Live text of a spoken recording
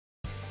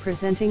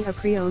presenting a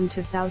pre-owned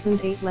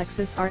 2008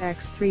 Lexus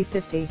RX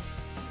 350.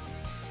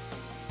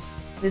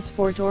 This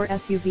four-door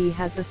SUV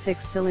has a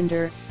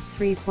six-cylinder,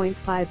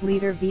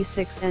 3.5-liter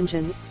V6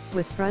 engine,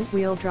 with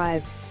front-wheel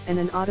drive, and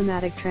an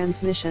automatic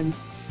transmission.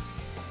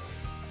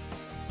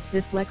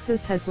 This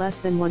Lexus has less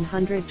than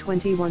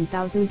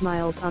 121,000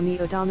 miles on the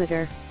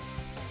odometer.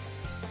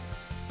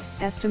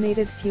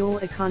 Estimated fuel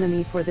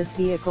economy for this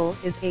vehicle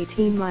is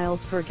 18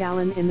 miles per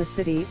gallon in the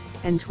city,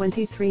 and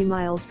 23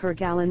 miles per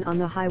gallon on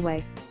the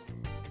highway.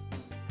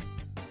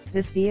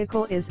 This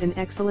vehicle is in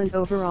excellent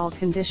overall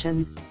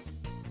condition.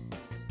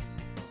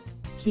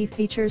 Key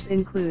features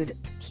include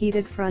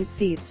heated front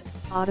seats,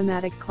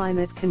 automatic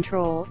climate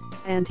control,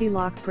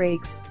 anti-lock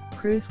brakes,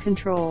 cruise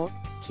control,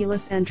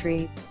 keyless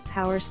entry,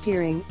 power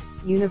steering,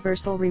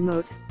 universal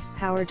remote,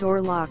 power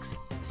door locks,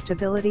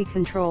 stability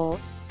control,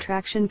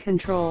 traction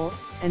control,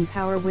 and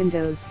power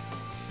windows.